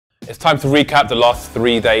It's time to recap the last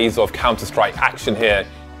 3 days of Counter-Strike action here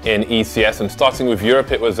in ECS, and starting with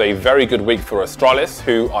Europe, it was a very good week for Astralis,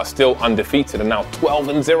 who are still undefeated and now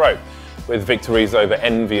 12-0 with victories over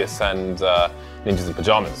Envious and Ninjas in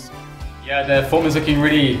Pyjamas. Yeah, their form is looking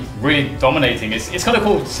really dominating. It's kind of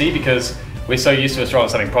cool to see because we're so used to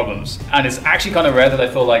Astralis having problems, and it's actually kind of rare that I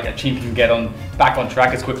feel like a team can get back on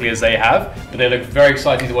track as quickly as they have. But they look very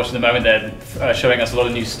exciting to watch at the moment. They're showing us a lot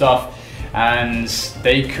of new stuff, and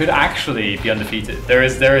they could actually be undefeated.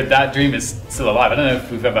 That dream is still alive. I don't know if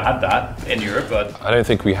we've ever had that in Europe, but I don't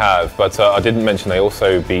think we have. But I didn't mention they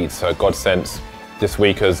also beat Godsent this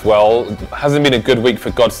week as well. Hasn't been a good week for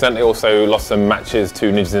Godsent. They also lost some matches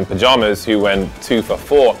to Ninjas in Pyjamas, who went 2 for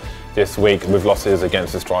 4 this week with losses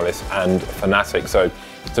against Astralis and Fnatic. So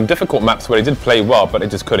some difficult maps where they did play well, but they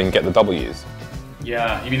just couldn't get the Ws.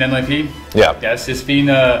 Yeah, you mean NIP? Yeah. Yes, it's been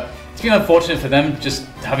unfortunate for them just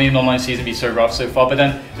having an online season be so rough so far, but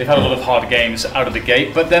then they've had a lot of hard games out of the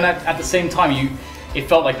gate. But then at the same time, it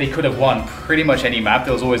felt like they could have won pretty much any map.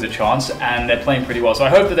 There was always a chance, and they're playing pretty well. So I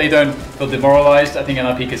hope that they don't feel demoralized. I think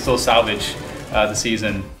NIP can still salvage the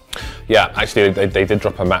season. Yeah, actually they did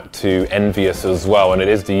drop a map to Envious as well, and it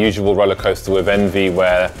is the usual roller coaster with Envy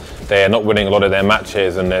where they are not winning a lot of their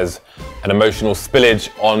matches, and there's an emotional spillage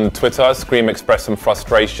on Twitter. Scream expressed some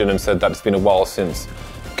frustration and said that it's been a while since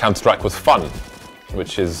Counter-Strike was fun,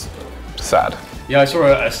 which is sad. Yeah, I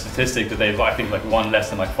saw a statistic that they've, I think, won less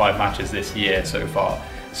than 5 matches this year so far.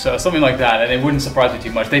 So something like that, and it wouldn't surprise me too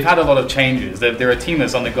mumuch. They've had a lot of changes. They're a team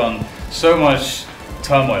that's undergone so much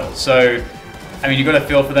turmoil. So, I mean, you've got to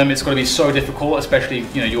feel for them. It's got to be so difficult, especially,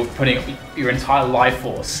 you're putting your entire life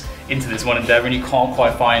force into this one endeavor and you can't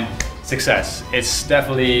quite find success. It's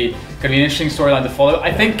definitely going to be an interesting storyline to follow.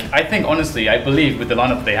 I think honestly, I believe with the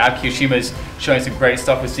lineup they have, Kyoshima is showing some great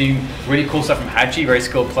stuff. We're seeing really cool stuff from Haji, very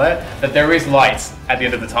skilled player, that there is light at the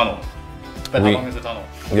end of the tunnel. But how long is the tunnel?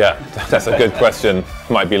 Yeah, that's a good question.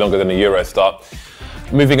 Might be longer than a Euro start.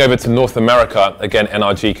 Moving over to North America, again,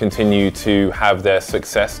 NRG continue to have their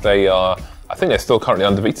success. I think they're still currently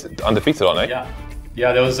undefeated, aren't they?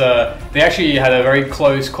 Yeah. There was they actually had a very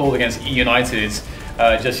close call against E United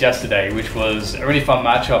just yesterday, which was a really fun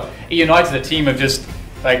matchup. E United, a team of just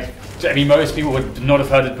most people would not have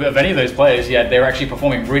heard of any of those players, yet they're actually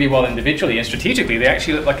performing really well individually and strategically. They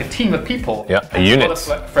actually look like a team of people. Yeah, a unit. A lot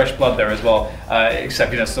of fresh blood there as well,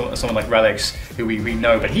 except someone like Relics, who we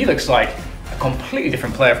know, but he looks like a completely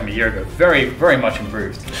different player from a year ago. Very much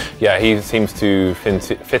improved. Yeah, he seems to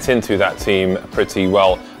fit into that team pretty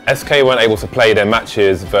well. SK weren't able to play their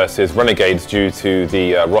matches versus Renegades due to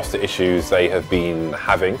the roster issues they have been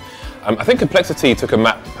having. I think Complexity took a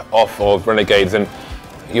map off of Renegades, and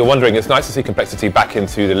you're wondering, it's nice to see Complexity back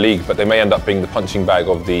into the league, but they may end up being the punching bag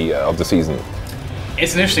of the season.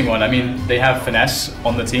 It's an interesting one. I mean, they have Finesse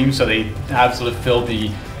on the team, so they have sort of filled the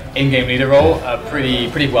in-game leader role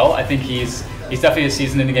pretty well. I think he's definitely a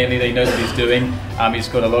seasoned in-game leader. He knows what he's doing. He's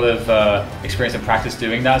got a lot of experience and practice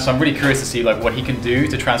doing that. So I'm really curious to see what he can do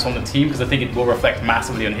to transform the team, because I think it will reflect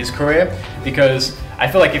massively on his career. Because I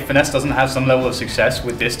feel like if Finesse doesn't have some level of success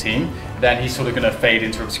with this team, then he's sort of going to fade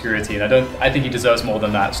into obscurity. And I think he deserves more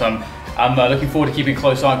than that. So I'm looking forward to keeping a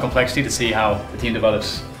close eye on Complexity to see how the team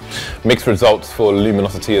develops. Mixed results for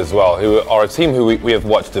Luminosity as well, who are a team who we have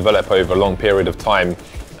watched develop over a long period of time.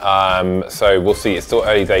 So we'll see. It's still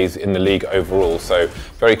early days in the league overall, so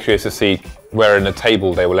very curious to see where in the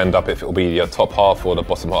table they will end up, if it will be the top half or the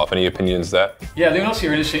bottom half. Any opinions there? Yeah, Luminosity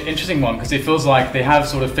are an interesting one, because it feels like they have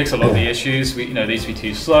sort of fixed a lot of the issues. They used to be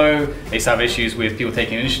too slow. They used to have issues with people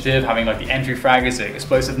taking initiative, having the entry fraggers, the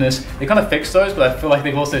explosiveness. They kind of fixed those, but I feel like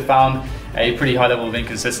they've also found a pretty high level of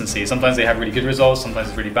inconsistency. Sometimes they have really good results, sometimes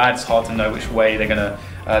it's really bad. It's hard to know which way they're going to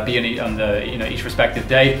be on each respective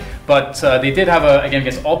day. But they did have a game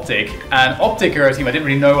against Optic, and Optic are a team I didn't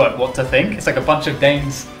really know what to think. It's like a bunch of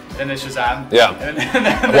Danes, and then there's Shazam. Yeah. And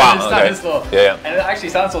then wow. Stanislaw. Okay. Yeah. And actually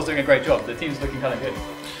Stanislav's doing a great job. The team's looking kind of good.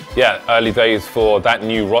 Yeah, early days for that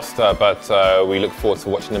new roster, but we look forward to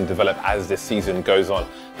watching them develop as this season goes on.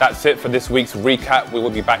 That's it for this week's recap. We will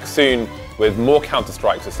be back soon with more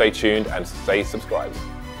Counter-Strike, so stay tuned and stay subscribed.